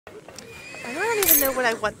know what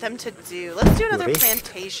I want them to do. Let's do another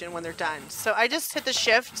plantation when they're done. So I just hit the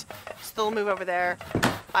shift, so they'll move over there.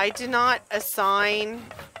 I did not assign,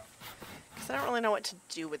 because I don't really know what to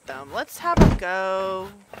do with them. Let's have them go.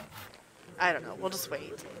 I don't know. We'll just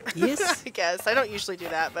wait. Yes. I guess. I don't usually do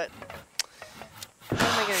that, but... What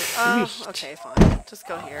am I gonna... Oh, okay, fine. Just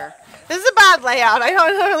go here. This is a bad layout. I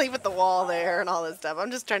don't normally put the wall there and all this stuff. I'm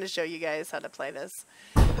just trying to show you guys how to play this.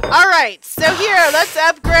 Alright, so here, let's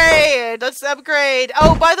upgrade. Let's upgrade.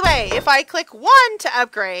 Oh, by the way, if I click 1 to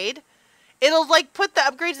upgrade, it'll, like, put the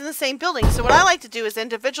upgrades in the same building. So what I like to do is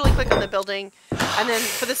individually click on the building, and then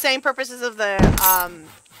for the same purposes of the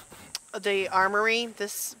armory,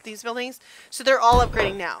 these buildings, so they're all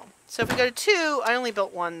upgrading now. So if we go to 2, I only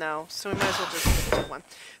built 1 though, so we might as well just do 1.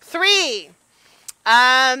 3.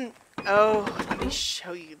 Oh, let me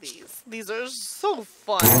show you these. These are so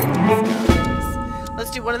fun. Let's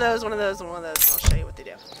do one of those, one of those, and one of those. I'll show you what they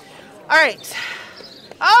do. All right.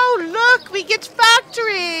 Oh, look, we get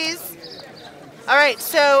factories. All right,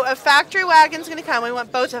 so a factory wagon's gonna come. We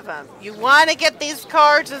want both of them. You want to get these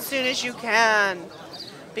cards as soon as you can,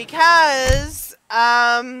 because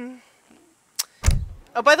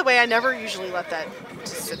oh, by the way, I never usually let that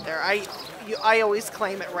just sit there. I always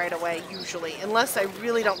claim it right away, usually, unless I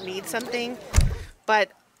really don't need something. But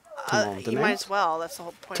you might as well. That's the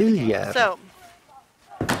whole point of the game. So,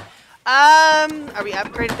 are we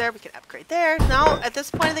upgraded there? We can upgrade there. Now, at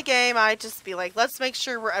this point of the game, I just be like, let's make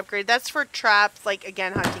sure we're upgraded. That's for traps, like,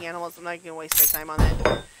 again, hunting animals. I'm not going to waste my time on it.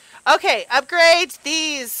 Okay, upgrades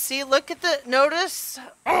these. See, look at the, notice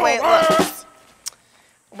the way it looks.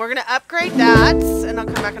 We're going to upgrade that, and I'll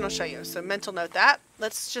come back and I'll show you. So mental note that.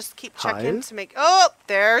 Let's just keep checking to make... Oh,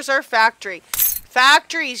 there's our factory.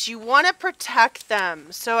 Factories, you want to protect them.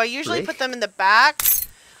 So I usually put them in the back.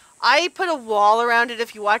 I put a wall around it.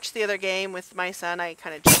 If you watch the other game with my son, I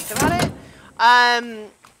kind of joked about it.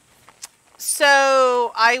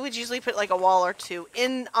 So I would usually put like a wall or two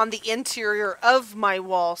on the interior of my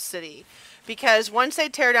wall city. Because once they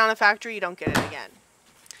tear down a factory, you don't get it again.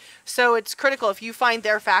 So it's critical. If you find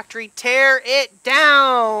their factory, tear it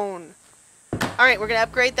down. All right, we're going to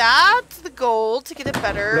upgrade that to the gold to get it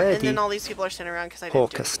better. Ready. And then all these people are standing around because I didn't do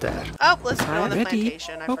it. Orchestra. Oh, let's go on the Ready.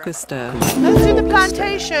 plantation. Orchestra. Let's do the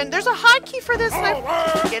plantation. There's a hotkey for this, and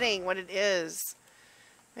I keep forgetting what it is.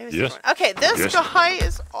 Maybe it's okay, this guy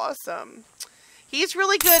is awesome. He's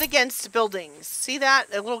really good against buildings. See that?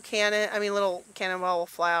 A little cannon, little cannonball will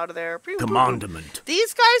fly out of there. Commandment.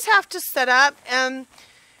 These guys have to set up, and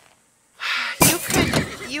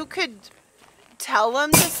you could tell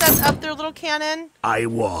them to set up their little cannon. I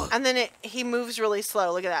was. And then he moves really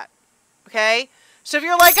slow. Look at that. Okay? So if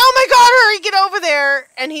you're like, oh my god, hurry, get over there,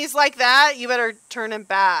 and he's like that, you better turn him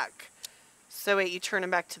back. So wait, you turn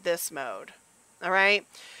him back to this mode. Alright?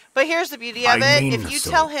 But here's the beauty of it. If you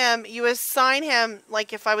tell him, you assign him,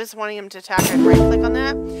 like if I was wanting him to attack, I'd right click on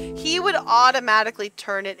that. He would automatically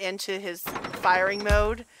turn it into his firing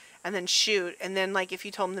mode and then shoot. And then like if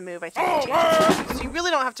you told him to move, I think it changes. So you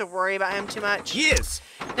really don't have to worry about him too much. Yes.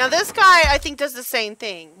 Now this guy, I think, does the same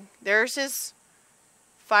thing. There's his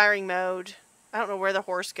firing mode. I don't know where the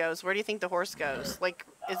horse goes. Where do you think the horse goes? Like,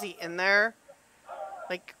 is he in there?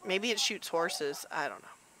 Like, maybe it shoots horses. I don't know.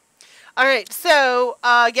 Alright, so,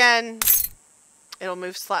 again, it'll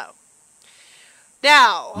move slow.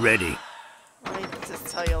 Now, ready. Let me just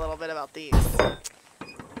tell you a little bit about these.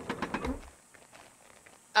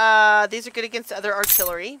 These are good against other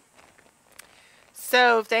artillery.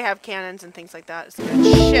 So, if they have cannons and things like that, it's good.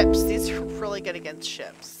 Ships. These are really good against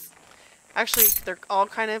ships. Actually, they're all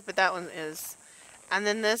kind of, but that one is. And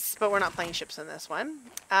then this, but we're not playing ships in this one.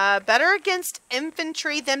 Better against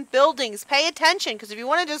infantry than buildings. Pay attention, because if you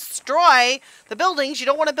want to destroy the buildings, you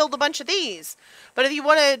don't want to build a bunch of these. But if you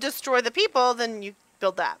want to destroy the people, then you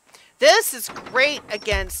build that. This is great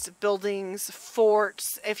against buildings,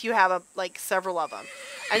 forts, if you have like several of them.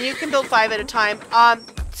 And you can build 5 at a time.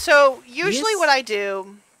 So usually what I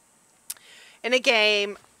do in a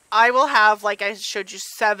game, I will have, like I showed you,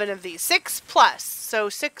 7 of these. 6 plus, so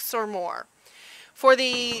 6 or more. For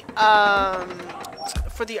the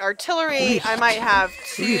artillery, I might have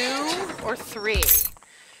 2 or 3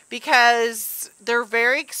 because they're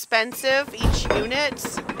very expensive each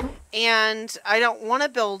unit, and I don't want to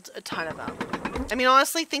build a ton of them. I mean,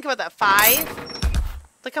 honestly, think about that. 5.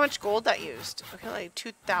 Look how much gold that used. Okay, like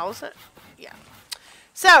 2,000. Yeah.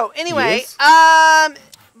 So anyway,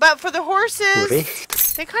 but for the horses,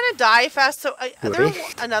 they kind of die fast. So there's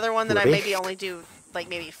another one that I maybe only do like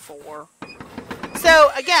maybe 4.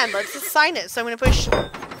 So, again, let's assign it. So, I'm going to push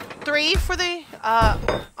 3 for the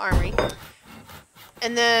armory.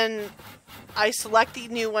 And then I select the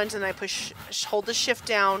new ones and I hold the shift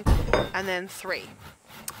down, and then 3.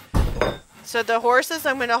 So the horses,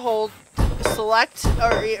 I'm going to select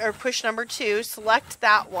or push number 2, select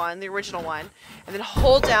that one, the original one, and then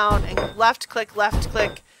hold down and left click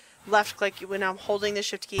when I'm holding the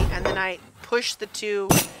shift key, and then I push the 2.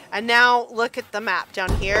 And now look at the map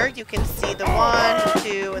down here. You can see the 1, the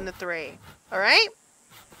 2, and the 3. All right.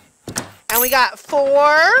 And we got 4.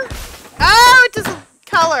 Oh, it doesn't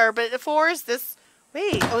color, but 4 is this.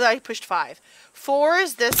 Wait. Oh, I pushed 5. 4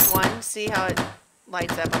 is this one. See how it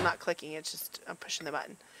lights up? I'm not clicking. It's just I'm pushing the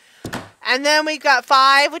button. And then we've got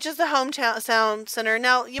 5, which is the hometown sound center.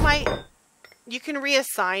 Now you can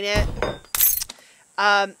reassign it.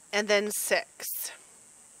 And then 6.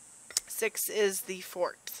 6 is the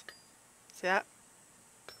fort. See that?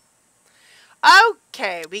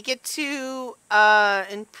 Okay, we get to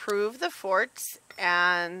improve the fort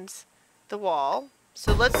and the wall.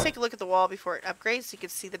 So let's take a look at the wall before it upgrades so you can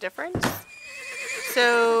see the difference.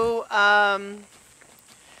 So,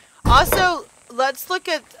 also, let's look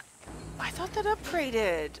at... I thought that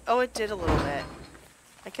upgraded. Oh, it did a little bit.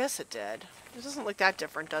 I guess it did. It doesn't look that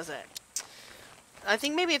different, does it? I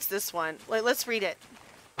think maybe it's this one. Wait, let's read it.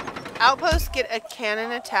 Outposts get a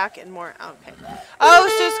cannon attack and more. Okay. Oh,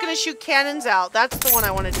 so it's going to shoot cannons out. That's the one I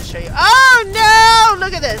wanted to show you. Oh, no!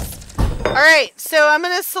 Look at this. All right. So I'm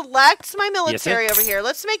going to select my military over here.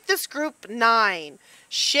 Let's make this group 9.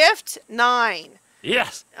 Shift 9.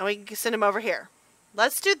 Yes. And we can send them over here.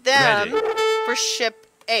 Let's do them for ship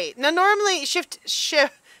 8. Now, normally, shift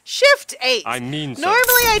 8. I mean so.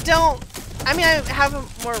 Normally, I don't. I mean, I have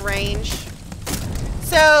more range.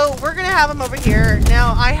 So we're gonna have them over here.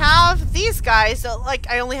 Now I have these guys. So like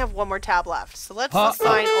I only have one more tab left. So let's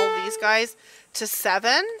assign all these guys to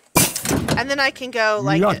 7, and then I can go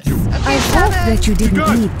like this. Okay, I hope that you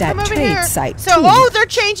didn't need that trade site. So they're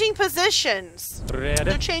changing positions.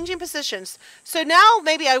 They're changing positions. So now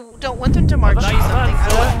maybe I don't want them to march to something.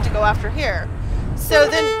 I want them to go after here. So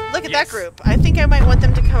then look at that group. I think I might want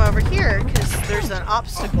them to come over here because there's an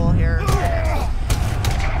obstacle here.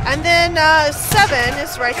 And then 7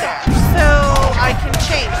 is right there. So I can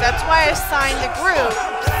change. That's why I assigned the groups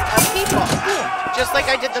of people. Just like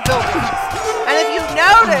I did the buildings. And if you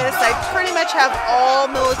notice, I pretty much have all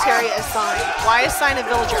military assigned. Why assign a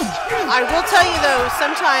villager? I will tell you though,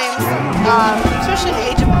 sometimes, especially in the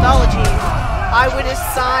Age of Mythology, I would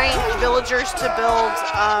assign villagers to build,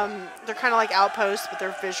 they're kind of like outposts, but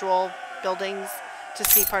they're visual buildings to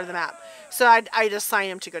see part of the map. So I'd assign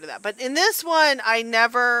them to go to that. But in this one,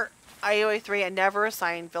 AOE 3, I never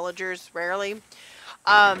assign villagers, rarely.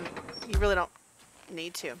 You really don't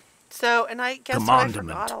need to. So, and I guess what I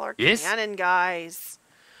forgot all our cannon guys.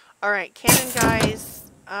 All right, cannon guys.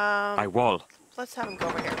 Let's have them go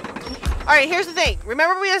over here. All right, here's the thing.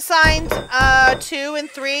 Remember we assigned 2 and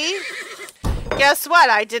 3? Guess what?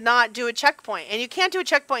 I did not do a checkpoint. And you can't do a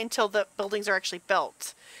checkpoint until the buildings are actually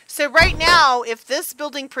built. So right now, if this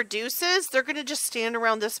building produces, they're going to just stand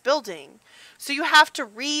around this building. So you have to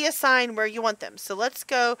reassign where you want them. So let's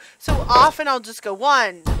go. So often I'll just go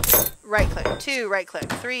 1, right click, 2, right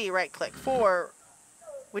click, 3, right click, 4,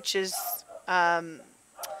 which is,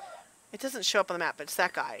 it doesn't show up on the map, but it's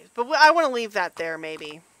that guy. But I want to leave that there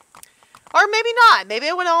maybe. Or maybe not. Maybe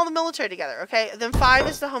I want all the military together. Okay, then 5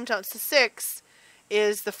 is the hometown. So 6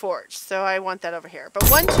 is the forge. So I want that over here. But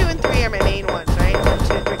 1, 2, and 3 are my main ones, right? 1,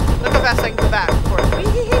 2, and 3. Look how fast I can go back.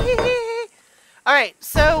 Alright,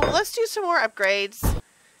 so let's do some more upgrades.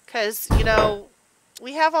 Because, you know,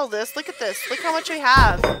 we have all this. Look at this. Look how much we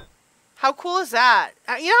have. How cool is that?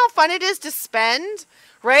 You know how fun it is to spend?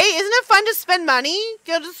 Right? Isn't it fun to spend money?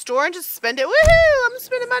 Go to the store and just spend it. Woohoo! I'm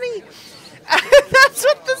spending money. That's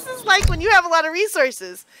what this is like when you have a lot of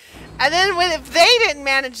resources. And then if they didn't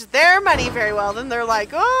manage their money very well, then they're like,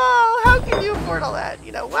 oh, how can you afford all that?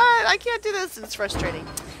 You know what? I can't do this. And it's frustrating.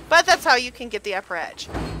 But that's how you can get the upper edge.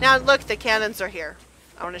 Now, look, the cannons are here.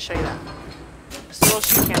 I want to show you that. So we'll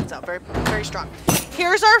shoot cannons out. Very, very strong.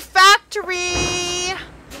 Here's our factory.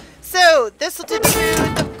 So this will do the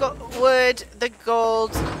food, the wood, the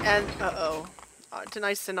gold, and didn't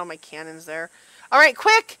I send all my cannons there? All right,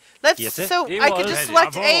 quick. Let's. So I could just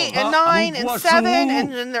select 8 and 9 and 7,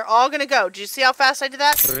 and then they're all gonna go. Do you see how fast I did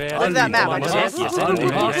that? Look at that map. I just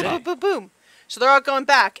boom, boom, boom. So they're all going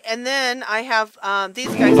back, and then I have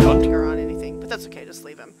these guys don't care on anything, but that's okay. Just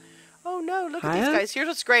leave them. Oh no! Look at these guys. Here's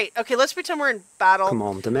what's great. Okay, let's pretend we're in battle.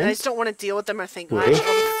 And I just don't want to deal with them or think much. I'll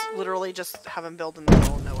just literally just have them build in the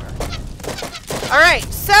middle of nowhere. Alright,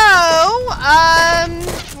 so,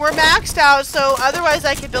 we're maxed out, so otherwise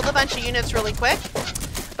I could build a bunch of units really quick.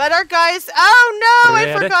 But our guys, oh no,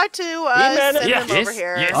 I forgot to send them over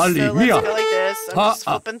here. Yes. So let's go like this. I'm just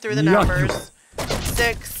flipping through the numbers.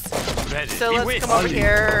 6. So let's come over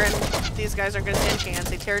here, and these guys aren't going to stand a chance.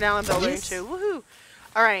 They tear down a building too. Woohoo!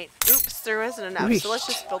 All right. Oops, there isn't enough. So let's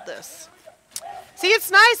just build this. See, it's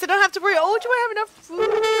nice. I don't have to worry. Oh, do I have enough food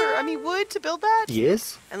or wood to build that?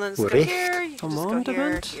 Yes. And let's go here. You can just go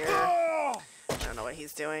here. I don't know what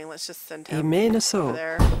he's doing. Let's just send him over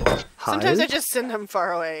there. Sometimes I just send him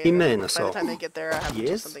far away. By the time they get there, I have to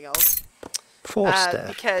do something else.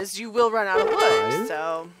 Because you will run out of wood.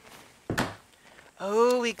 So,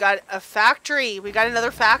 oh, we got a factory. We got another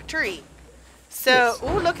factory. So,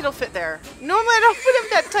 oh, look, it'll fit there. Normally, I don't put up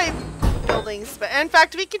that type of buildings, but in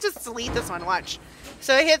fact, we can just delete this one. Watch.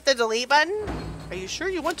 So I hit the delete button. Are you sure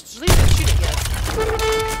you want to delete it? Shoot it,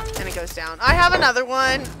 yes. And it goes down. I have another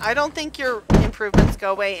one. I don't think your improvements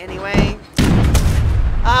go away anyway.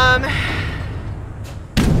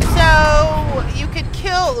 So you could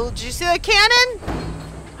kill. Did you see the cannon?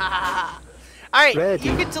 All right. Ready.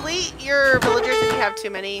 You could delete your villagers if you have too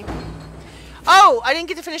many. Oh, I didn't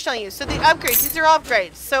get to finish telling you. So the upgrades, these are all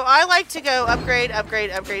upgrades. So I like to go upgrade,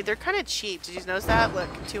 upgrade, upgrade. They're kind of cheap. Did you notice that? Look,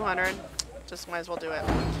 200. Just might as well do it.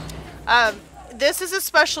 This is a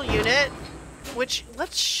special unit, which,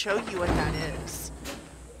 let's show you what that is.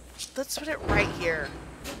 Let's put it right here.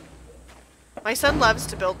 My son loves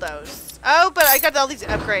to build those. Oh, but I got all these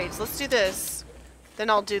upgrades. Let's do this. Then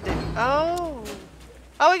I'll do the, oh,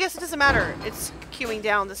 I guess it doesn't matter. It's queuing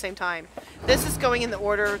down at the same time. This is going in the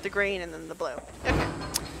order, the green and then the blue. Okay.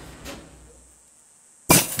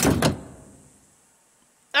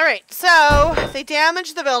 Alright, so they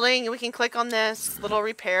damage the building, and we can click on this little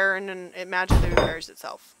repair, and then it magically repairs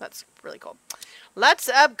itself. That's really cool. Let's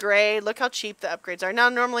upgrade. Look how cheap the upgrades are. Now,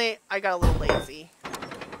 normally, I got a little lazy.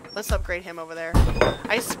 Let's upgrade him over there.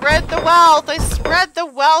 I spread the wealth. I spread the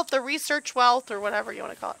wealth, the research wealth, or whatever you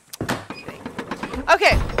want to call it.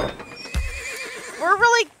 Okay. We're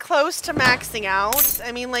really close to maxing out.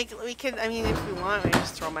 I mean, like, we could, I mean, if we want, we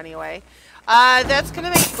just throw money away. That's going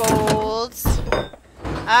to make golds.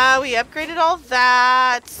 We upgraded all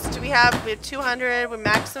that. We have 200. We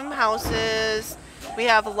maximum houses. We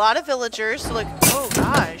have a lot of villagers. So look, oh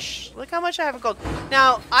gosh, look how much I have in gold.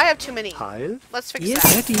 Now I have too many. Let's fix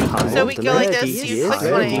that. So we go like this. You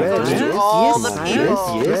click on it, it goes to all the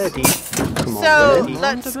people. So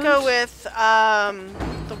let's go with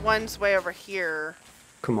the ones way over here.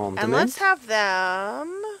 Come on, and let's have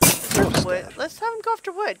them. Wood. Let's have them go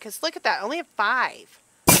after wood, because look at that. I only have 5.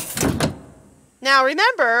 Now,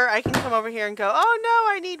 remember, I can come over here and go, oh, no,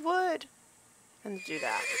 I need wood. And do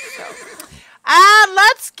that. So,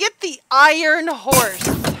 let's get the iron horse.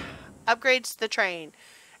 Upgrades the train.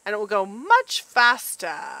 And it will go much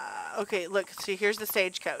faster. Okay, look. See, here's the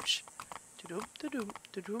stagecoach. Hey,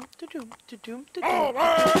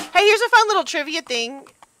 here's a fun little trivia thing.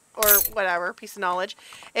 Or whatever, piece of knowledge.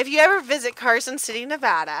 If you ever visit Carson City,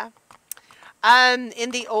 Nevada...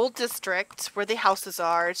 in the old district where the houses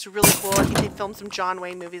are, it's really cool. I think they filmed some John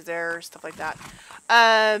Wayne movies there, stuff like that.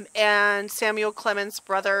 And Samuel Clemens'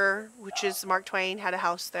 brother, which is Mark Twain, had a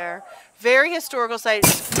house there. Very historical site.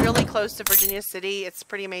 It's really close to Virginia City. It's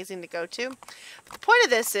pretty amazing to go to. But the point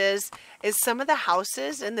of this is some of the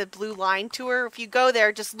houses in the Blue Line Tour. If you go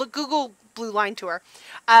there, just look, Google Blue Line Tour.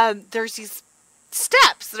 There's these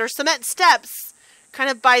steps that are cement steps, kind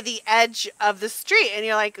of by the edge of the street, and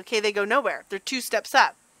you're like, okay, they go nowhere. They're 2 steps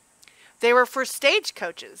up. They were for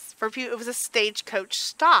stagecoaches. For people, it was a stagecoach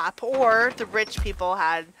stop, or the rich people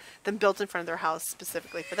had them built in front of their house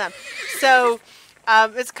specifically for them. So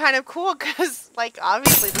it's kind of cool because, like,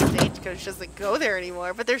 obviously the stagecoach doesn't go there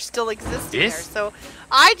anymore, but they're still existing there. So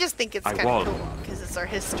I just think it's kind of cool because it's our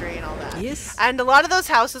history and all that. Yes. And a lot of those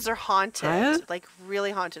houses are haunted, like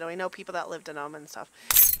really haunted. I know people that lived in them and stuff.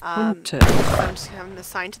 So I'm just having to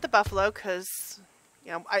assign to the buffalo because,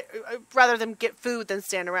 you know, I'd rather them get food than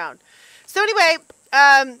stand around. So anyway,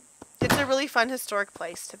 it's a really fun historic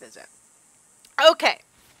place to visit. Okay.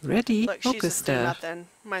 Ready? Look, she's just doing nothing.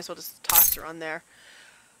 Might as well just toss her on there.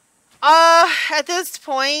 At this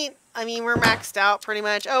point, I mean, we're maxed out pretty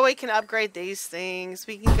much. Oh, we can upgrade these things.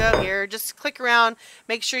 We can go here. Just click around.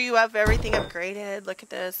 Make sure you have everything upgraded. Look at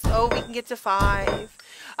this. Oh, we can get to 5.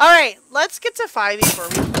 All right, let's get to 5 before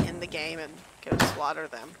we end the game and go slaughter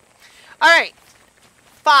them. All right,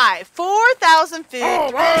 5. 4,000 food,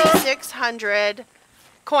 2,600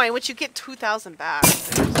 coin, which you get 2,000 back.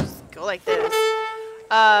 So just go like this.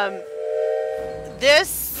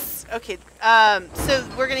 Okay, so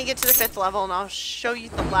we're going to get to the 5th level, and I'll show you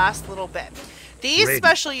the last little bit. These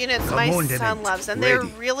special units my son loves, and they're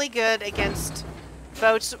really good against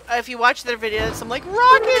boats. If you watch their videos, I'm like,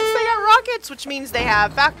 rockets! They got rockets! Which means they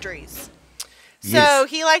have factories. So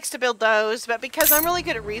he likes to build those, but because I'm really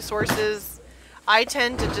good at resources, I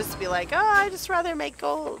tend to just be like, oh, I just rather make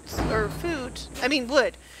gold or food. I mean,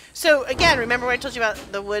 wood. So again, remember what I told you about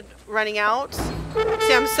the wood running out?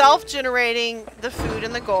 See, I'm self-generating the food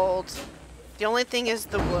and the gold. The only thing is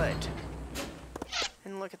the wood.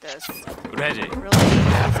 And look at this. Ready.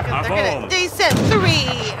 Really? They sent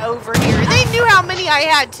 3 over here. They knew how many I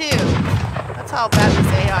had too. That's how bad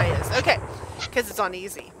this AI is. Okay, because it's on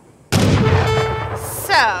easy.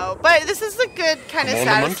 So, but this is a good kind of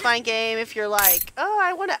satisfying game if you're like, oh,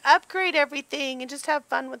 I want to upgrade everything and just have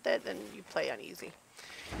fun with it, then you play on easy.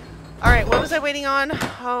 Alright, what was I waiting on?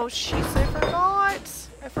 Oh, jeez, I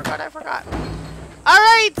forgot.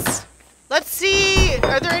 Alright, let's see.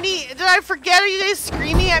 Are there any, did I forget? Are you guys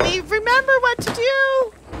screaming at me? Remember what to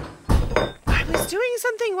do. I was doing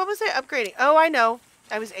something. What was I upgrading? Oh, I know.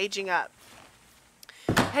 I was aging up.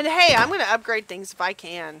 And hey, I'm going to upgrade things if I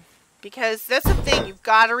can. Because that's the thing, you've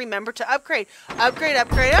got to remember to upgrade.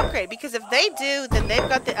 Upgrade. Because if they do, then they've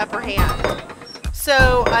got the upper hand.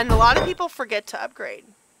 So, and a lot of people forget to upgrade.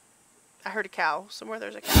 I heard a cow. Somewhere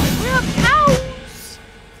there's a cow. We have cows!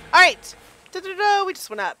 Alright. We just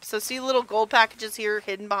went up. So see little gold packages here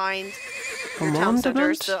hidden behind your town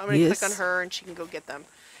center. So I'm going to click on her and she can go get them.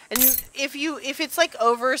 And if it's like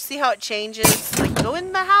over, see how it changes? Like go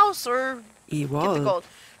in the house or get the gold.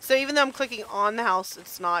 So even though I'm clicking on the house,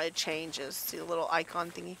 it's not, it changes. See the little icon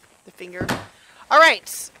thingy, the finger.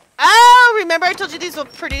 Alright. Oh, remember I told you these will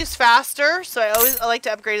produce faster. So I like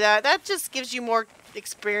to upgrade that. That just gives you more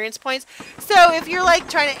experience points. So if you're like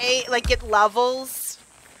trying to get levels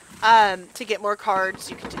to get more cards,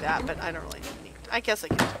 you can do that. But I don't really need, I guess I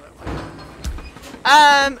can do it.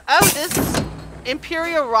 Oh, this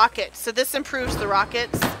Imperial rocket. So this improves the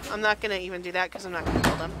rockets. I'm not going to even do that because I'm not going to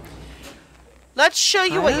build them. Let's show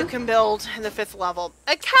you what you can build in the 5th level.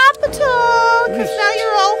 A capital! Because now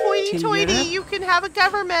you're all hoity-toity. You can have a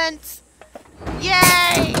government.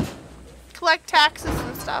 Yay! Collect taxes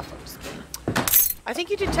and stuff. I'm just kidding. I think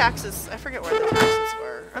you did taxes. I forget where the taxes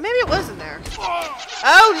were. Or maybe it was in there.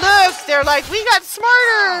 Oh, look! They're like, we got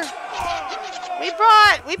smarter!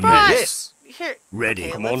 We brought... Yes. Here. Ready.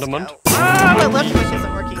 Okay, Commandment. Oh, my left click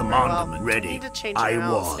isn't working very well. Commandment. Ready. I need to change my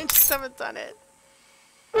mouse. I just haven't done it.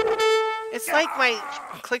 It's like my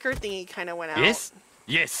clicker thingy kind of went out. Yes.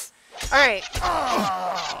 Yes. Alright.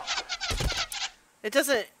 It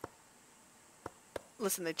doesn't...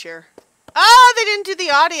 Listen, they cheer. Oh, they didn't do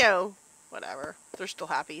the audio. Whatever. They're still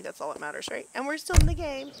happy. That's all that matters, right? And we're still in the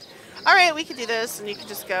game. Alright, we can do this, and you can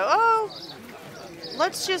just go, oh,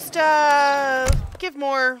 let's just give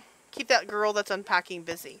more... Keep that girl that's unpacking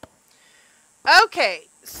busy. Okay,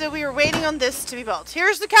 so we were waiting on this to be built.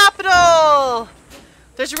 Here's the capital!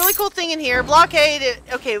 There's a really cool thing in here. Blockade.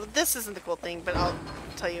 Okay, this isn't the cool thing, but I'll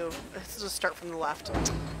tell you. Let's just start from the left.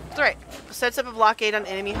 It's alright. Sets up a blockade on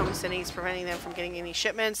enemy home cities, preventing them from getting any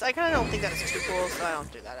shipments. I kind of don't think that's too cool, so I don't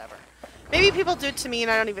do that ever. Maybe people do it to me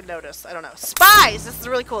and I don't even notice. I don't know. Spies! This is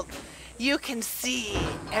really cool. You can see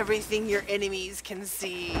everything your enemies can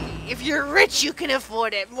see. If you're rich, you can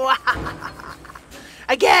afford it.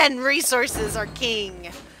 Again, resources are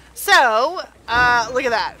king. So, look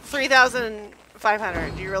at that.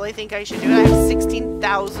 3,500. Do you really think I should do it? I have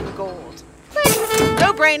 16,000 gold.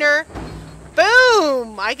 No brainer.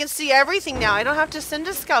 Boom! I can see everything now. I don't have to send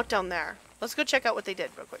a scout down there. Let's go check out what they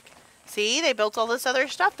did real quick. See, they built all this other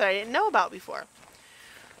stuff that I didn't know about before.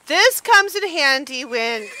 This comes in handy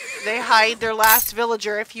when they hide their last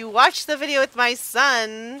villager. If you watch the video with my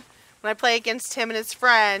son, when I play against him and his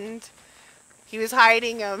friend, he was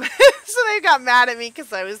hiding him. So they got mad at me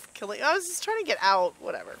because I was killing. I was just trying to get out.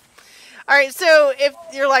 Whatever. Alright, so if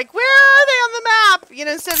you're like, where are they on the map? You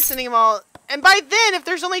know, instead of sending them all. And by then, if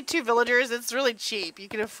there's only 2 villagers, it's really cheap. You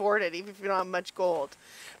can afford it, even if you don't have much gold.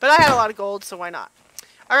 But I had a lot of gold, so why not?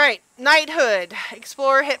 Alright, Knighthood.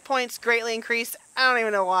 Explorer hit points greatly increased. I don't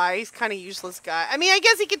even know why. He's kind of useless guy. I mean, I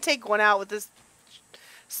guess he could take one out with this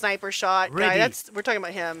sniper shot guy. We're talking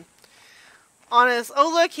about him. Honest. Oh,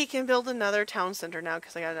 look, he can build another town center now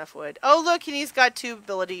because I got enough wood. Oh, look, and he's got 2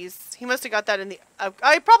 abilities. He must have got that in the...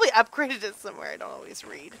 I probably upgraded it somewhere. I don't always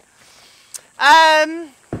read.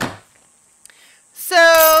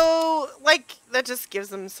 So, like, that just gives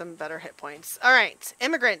them some better hit points. Alright,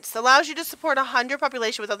 immigrants. Allows you to support 100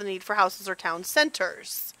 population without the need for houses or town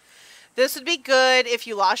centers. This would be good if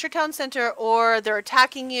you lost your town center or they're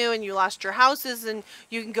attacking you and you lost your houses and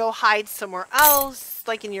you can go hide somewhere else,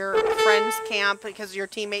 like in your friend's camp because your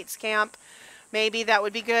teammates' camp. Maybe that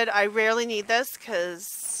would be good. I rarely need this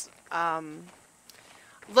because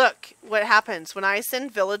look what happens when I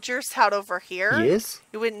send villagers out over here. Yes.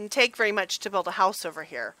 It wouldn't take very much to build a house over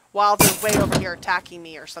here while they're way over here attacking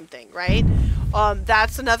me or something, right?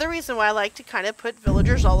 That's another reason why I like to kind of put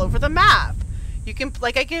villagers all over the map. You can,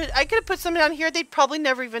 like, I could have put some down here. They'd probably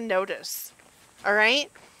never even notice. All right.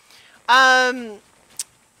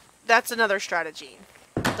 That's another strategy.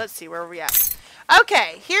 Let's see, where are we at?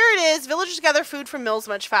 Okay, here it is. Villagers gather food from mills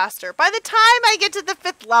much faster. By the time I get to the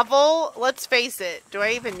 5th level, let's face it, do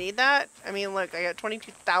I even need that? I mean, look, I got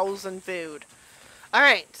 22,000 food. All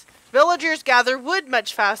right, villagers gather wood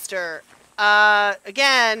much faster.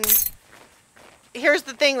 Again, here's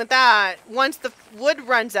the thing with that. Once the wood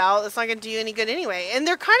runs out, it's not going to do you any good anyway. And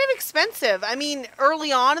they're kind of expensive. I mean,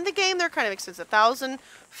 early on in the game, they're kind of expensive. 1,000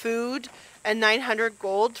 food and 900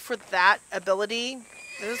 gold for that ability.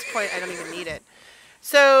 At this point, I don't even need it.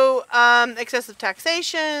 So, excessive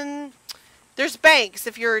taxation. There's banks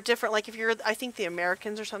if you're different, like if you're, I think the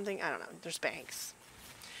Americans or something. I don't know. There's banks.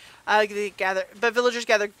 But villagers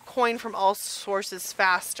gather coin from all sources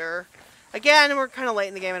faster. Again, we're kind of late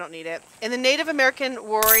in the game. I don't need it. And the Native American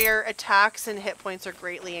warrior attacks and hit points are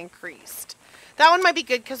greatly increased. That one might be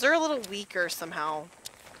good because they're a little weaker somehow.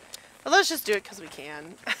 But let's just do it because we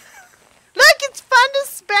can. Look, it's fun to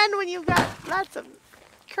spend when you've got lots of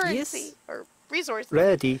currency or resources.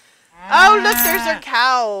 Ready. Oh, look, there's our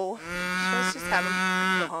cow. Let's just have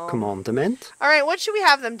them go home. Commandment. All right, what should we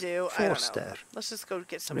have them do? I don't know. Forster. Let's just go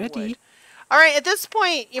get some Ready. wood. All right, at this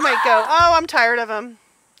point, you might go, oh, I'm tired of them.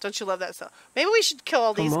 Don't you love that stuff? Maybe we should kill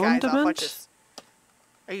all these guys off. Watch this.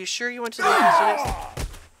 Are you sure you want to do this?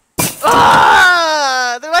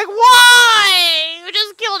 Ah! They're like, why? You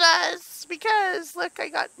just killed us. Because, look, I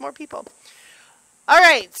got more people.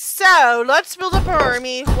 Alright, so let's build up our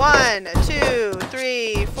army. 1, 2,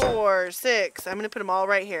 3, 4, 6. I'm going to put them all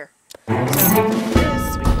right here. So we can do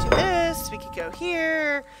this, we can do this, we could go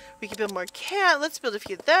here. We can build more camp. Let's build a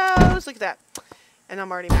few of those. Look at that. And I'm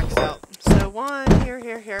already maxed out. So 1, here,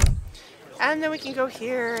 here, here. And then we can go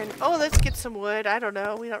here and, oh, let's get some wood. I don't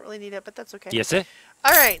know. We don't really need it, but that's okay. Yes, sir.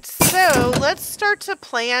 Alright, so let's start to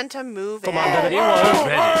plan to move in. Ready.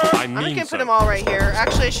 I'm going to put them all right here.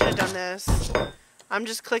 Actually, I should have done this. I'm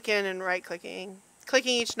just clicking and right-clicking.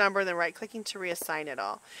 Clicking each number and then right-clicking to reassign it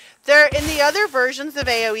all. There, in the other versions of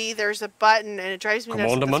AOE, there's a button, and it drives me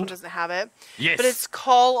nuts that this one doesn't have it. Yes. But it's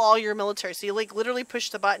call all your military. So you like literally push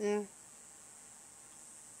the button.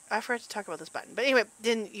 I forgot to talk about this button. But anyway,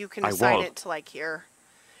 then you can assign it to like here.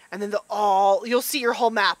 And then you'll see your whole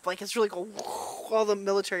map. Like it's really cool. All the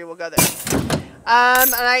military will go there.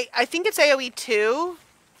 And I think it's AOE 2,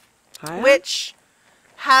 which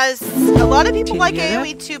has a lot of people like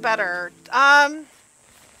AOE 2 better.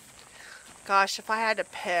 Gosh, if I had to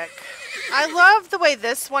pick, I love the way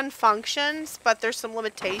this one functions, but there's some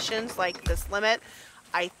limitations like this limit.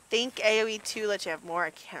 I think AOE 2 lets you have more. I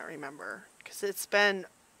can't remember because it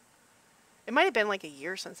might have been like a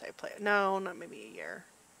year since I played. No, not maybe a year.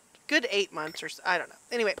 Good 8 months or so. I don't know.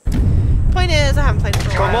 Anyway, point is I haven't played it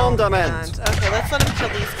for a while. Commandment. Okay, let's let him kill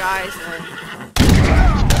these guys.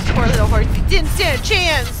 Poor little horse. He didn't stand a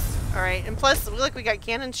chance. Alright, and plus, look, we got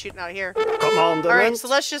cannons shooting out here. Commandment. Alright, so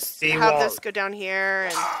let's just have this go down here.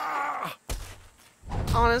 And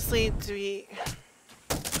honestly,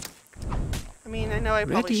 I mean, I know I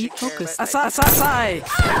probably should care, but I've got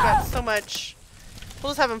so much.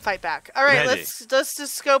 We'll just have him fight back. Alright, let's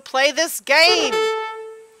just go play this game.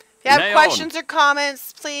 If you have questions or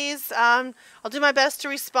comments, please, I'll do my best to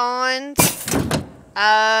respond.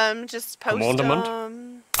 Just post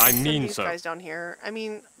them. I mean these so. guys down here. I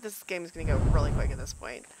mean, this game is gonna go really quick at this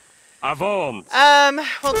point. Avon.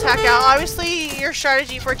 We'll attack out. Obviously, your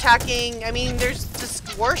strategy for attacking. I mean, there's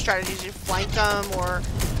just war strategies. You flank them or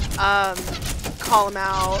call them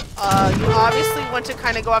out. You obviously want to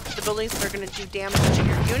kind of go after the buildings that are going to do damage to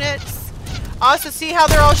your units. Also, see how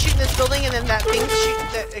they're all shooting this building, and then that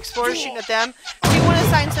the explorer's shooting at them. So you want to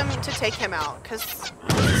assign some to take him out, because this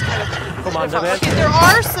is kind of okay, there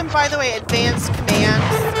are some, by the way, advanced commands.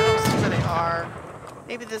 I don't see where they are.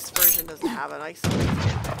 Maybe this version doesn't have it. I see.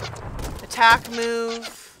 Attack, move.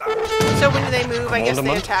 So when do they move? I guess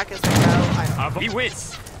they attack as they go. I don't know.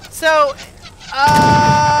 So,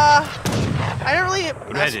 I don't really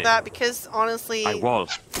mess with that because honestly, I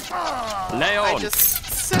just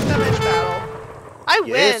send them in battle. I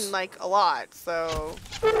win like a lot, so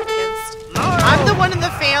I'm the one in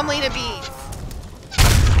the family to beat.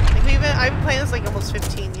 Like I've been playing this like almost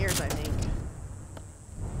 15 years, I think.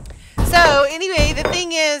 So anyway, the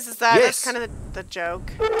thing is that that's kind of the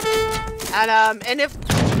joke. And if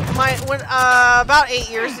about 8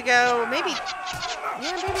 years ago, maybe 8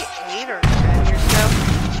 or 10 years ago,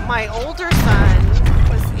 my older son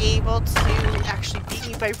was able to actually beat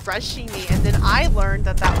me by rushing me, and then I learned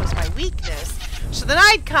that that was my weakness. So then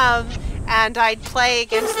I'd come and I'd play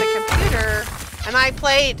against the computer, and I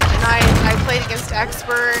played against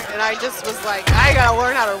expert, and I just was like, I gotta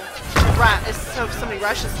learn how to run so if somebody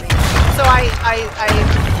rushes me. So I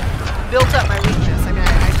built up my weakness. I mean,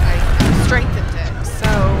 I strengthened it. So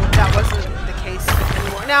that wasn't the case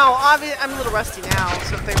anymore. Now, obviously, I'm a little rusty now,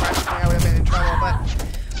 so if they rushed me, I would have been in trouble.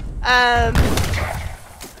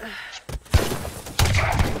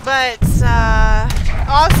 But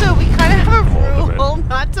also, we kind of have a rule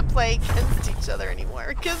not to play against each other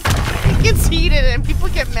anymore, because it gets heated and people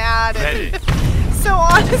get mad. And so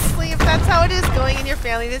honestly, if that's how it is going in your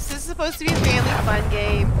family, this is supposed to be a family fun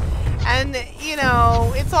game. And, you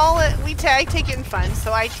know, it's all, I take it in fun,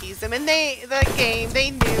 so I tease them. And they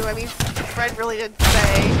knew, I mean, Fred really did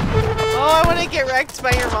say, oh, I want to get wrecked by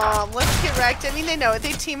your mom. Let's get wrecked. I mean, they know it.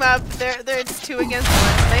 They team up. It's 2 against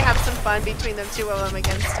 1. They have some fun between the 2 of them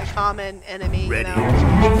against a common enemy, you know.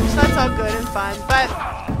 So that's all good and fun. But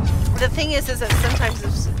the thing is that sometimes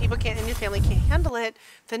if people in your family can't handle it,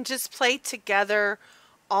 then just play together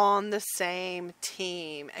on the same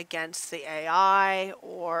team against the AI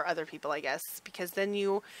or other people, I guess, because then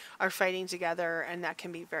you are fighting together, and that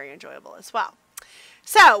can be very enjoyable as well.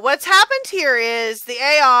 So what's happened here is the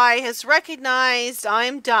AI has recognized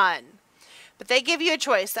I'm done, but they give you a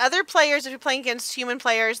choice. The other players, if you're playing against human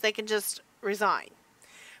players, they can just resign,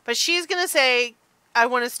 but she's gonna say I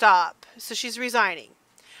want to stop, so she's resigning.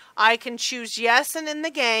 I can choose yes and in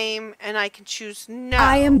the game, and I can choose no.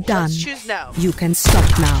 I am done. Let's choose no. You can stop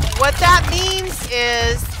now. What that means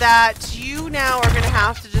is that you now are going to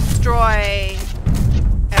have to destroy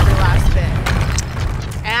every last bit.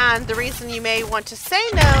 And the reason you may want to say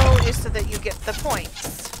no is so that you get the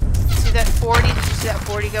points. See that 40? Did you see that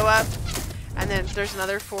 40 go up? And then there's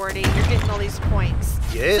another 40. You're getting all these points.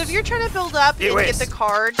 Yes. So if you're trying to build up and get the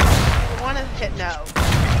cards, you want to hit no.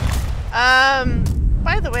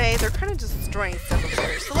 By the way, they're kind of destroying stuff over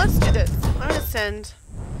here. So let's do this.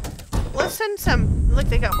 Let's send some, look,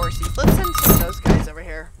 they got horses. Let's send some of those guys over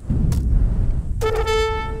here.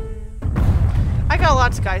 I got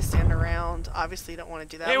lots of guys standing around. Obviously, you don't want to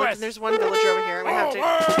do that. Look, there's one villager over here. I'm going to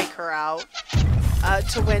have to take her out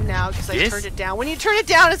to win now because I turned it down. When you turn it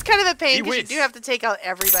down, it's kind of a pain because you do have to take out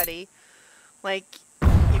everybody. Like,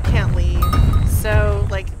 you can't leave. So,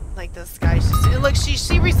 like this guy, look,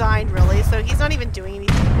 she resigned really, so he's not even doing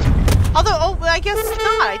anything. Although, oh, I guess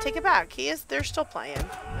not. I take it back. They're still playing.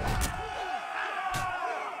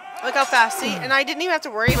 Look how fast. See, and I didn't even have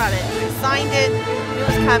to worry about it. I signed it. It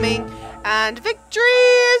was coming, and victory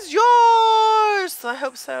is yours. So I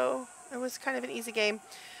hope so. It was kind of an easy game.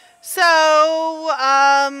 So,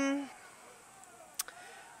 I'm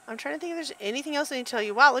trying to think if there's anything else I need to tell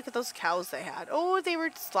you. Wow, look at those cows they had. Oh, they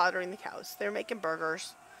were slaughtering the cows. They were making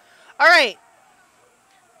burgers. All right.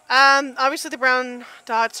 Obviously the brown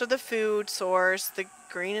dots are the food source. The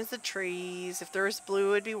green is the trees. If there was blue,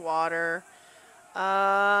 it would be water.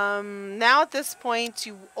 Now at this point,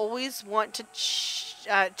 you always want to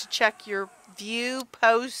check your view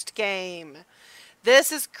post game.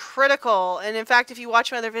 This is critical. And in fact, if you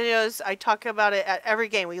watch my other videos, I talk about it at every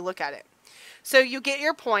game. We look at it. So you get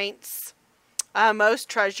your points. Most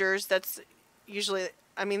treasures. That's usually,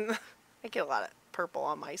 I mean, I get a lot of purple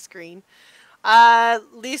on my screen.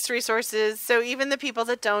 Least resources, so even the people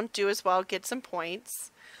that don't do as well get some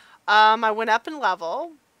points. I went up in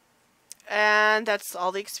level, and that's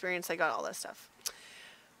all the experience I got, all that stuff.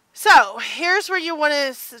 So here's where you want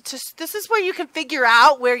to this is where you can figure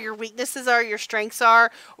out where your weaknesses are, your strengths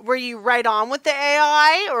are. Were you right on with the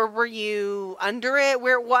AI, or were you under it?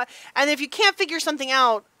 What? And if you can't figure something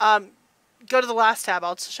out, go to the last tab.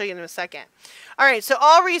 I'll show you in a second. All right, so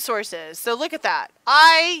all resources. So look at that.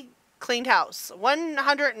 I cleaned house.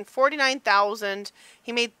 149,000.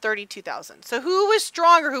 He made 32,000. So who was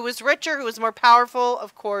stronger? Who was richer? Who was more powerful?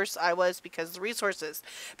 Of course, I was, because of the resources.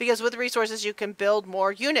 Because with resources, you can build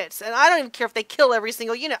more units. And I don't even care if they kill every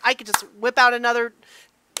single unit. I could just whip out another,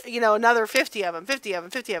 you know, another 50 of them, 50 of them,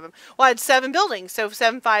 50 of them. Well, I had 7 buildings. So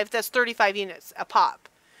 7, 5, that's 35 units a pop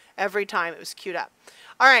every time it was queued up.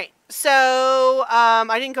 All right, so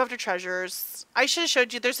I didn't go after treasures. I should have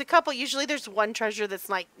showed you. There's a couple. Usually there's one treasure that's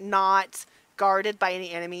like not guarded by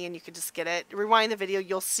any enemy, and you can just get it. Rewind the video.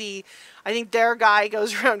 You'll see. I think their guy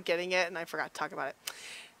goes around getting it, and I forgot to talk about it.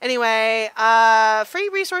 Anyway, free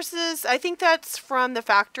resources. I think that's from the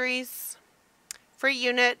factories. Free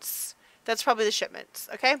units. That's probably the shipments.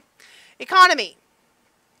 Okay. Economy.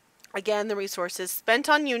 Again, the resources spent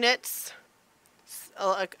on units.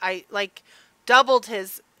 I doubled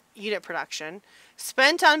his unit production,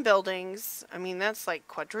 spent on buildings. I mean, that's like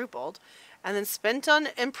quadrupled. And then spent on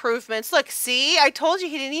improvements. Look, see? I told you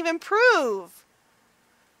he didn't even improve.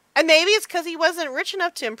 And maybe it's because he wasn't rich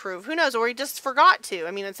enough to improve. Who knows? Or he just forgot to.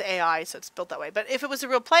 I mean, it's AI, so it's built that way. But if it was a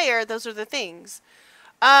real player, those are the things.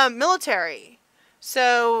 Military.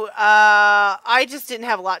 So, I just didn't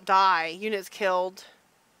have a lot die. Units killed.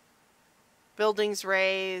 Buildings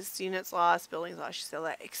raised. Units lost. Buildings lost. You still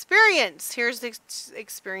that. Experience. Here's the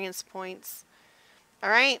experience points.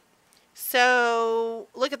 Alright. So,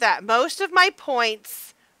 look at that. Most of my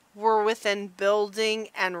points were within building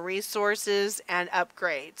and resources and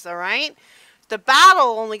upgrades. Alright. The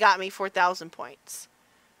battle only got me 4,000 points.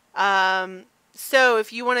 So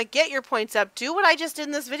if you want to get your points up, do what I just did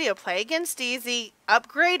in this video. Play against easy,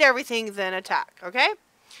 upgrade everything, then attack. Okay?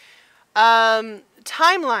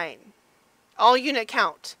 Timeline. All unit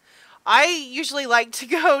count. I usually like to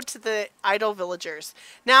go to the idle villagers.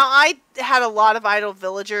 Now, I had a lot of idle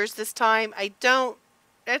villagers this time. I don't...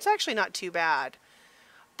 It's actually not too bad.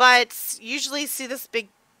 But usually see these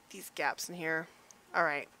gaps in here.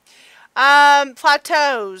 Alright.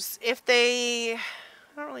 Plateaus. If they... I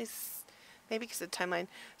don't really... Maybe because of the timeline.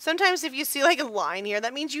 Sometimes if you see like a line here,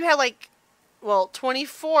 that means you have like, well,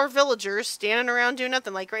 24 villagers standing around doing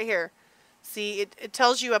nothing. Like right here. See, it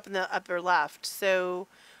tells you up in the upper left. So,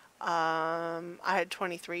 I had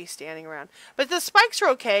 23 standing around. But the spikes are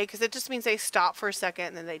okay because it just means they stop for a second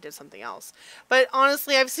and then they did something else. But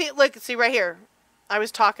honestly, I've seen, look, see right here. I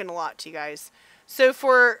was talking a lot to you guys. So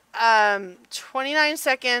for 29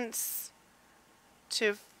 seconds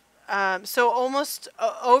to... so almost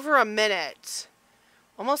over a minute,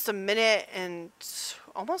 almost a minute and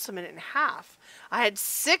a half. I had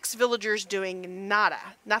 6 villagers doing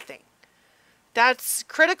nothing. That's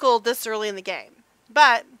critical this early in the game,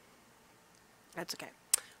 but that's okay.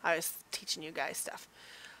 I was teaching you guys stuff.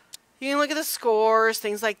 You can look at the scores,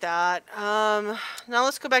 things like that. Now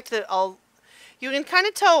let's go back to the you can kind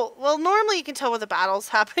of tell, well, normally you can tell where the battles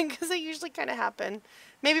happen because they usually kind of happen.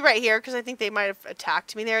 Maybe right here, because I think they might have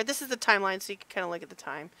attacked me there. This is the timeline, so you can kind of look at the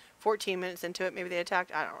time. 14 minutes into it, maybe they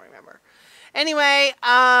attacked. I don't remember. Anyway,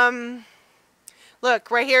 look,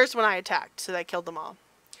 right here's when I attacked, so that killed them all.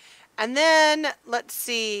 And then, let's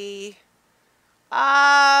see.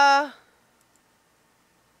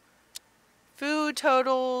 Food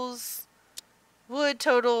totals. Wood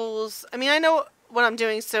totals. I mean, I know what I'm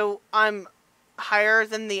doing, so I'm higher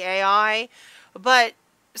than the AI, but...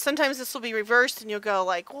 sometimes this will be reversed and you'll go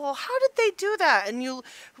like, well, how did they do that? And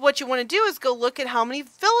what you want to do is go look at how many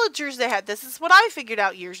villagers they had. This is what I figured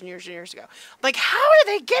out years and years and years ago. Like, how did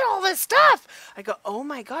they get all this stuff? I go, oh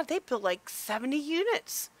my God, they built like 70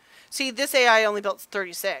 units. See, this AI only built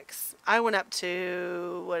 36. I went up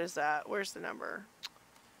to, what is that? Where's the number?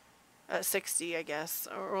 60, I guess.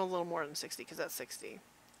 Or a little more than 60 because that's 60.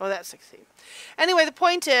 Oh, that's 60. Anyway, the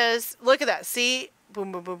point is, look at that. See?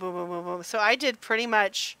 Boom, boom, boom, boom, boom, boom, boom. So I did pretty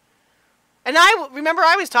much... And remember,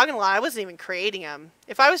 I was talking a lot. I wasn't even creating them.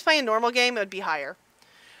 If I was playing a normal game, it would be higher.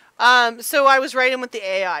 So I was right in with the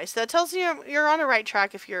AI. So that tells you you're on the right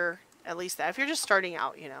track if you're... At least that. If you're just starting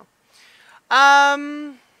out, you know.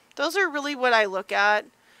 Those are really what I look at.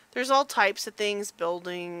 There's all types of things.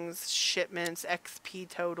 Buildings, shipments, XP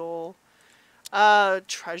total.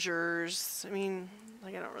 Treasures. I mean,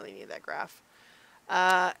 like I don't really need that graph.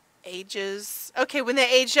 Ages. Okay, when they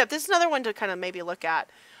aged up. This is another one to kind of maybe look at.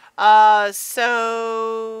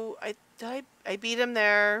 So I beat him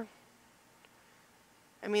there.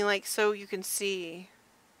 I mean, like, so you can see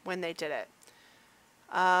when they did it.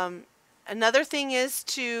 Another thing is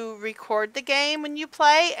to record the game when you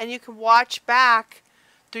play, and you can watch back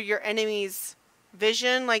through your enemy's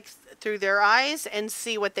vision, like through their eyes, and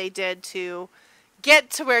see what they did to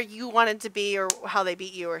get to where you wanted to be or how they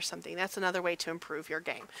beat you or something. That's another way to improve your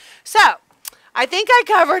game. So, I think I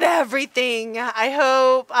covered everything. I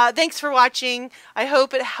hope, thanks for watching. I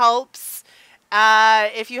hope it helps.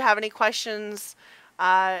 If you have any questions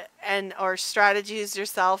or strategies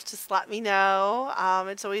yourself, just let me know.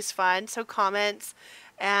 It's always fun. So comments.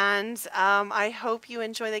 And I hope you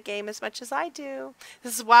enjoy the game as much as I do.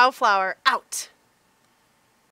 This is WildFlower out.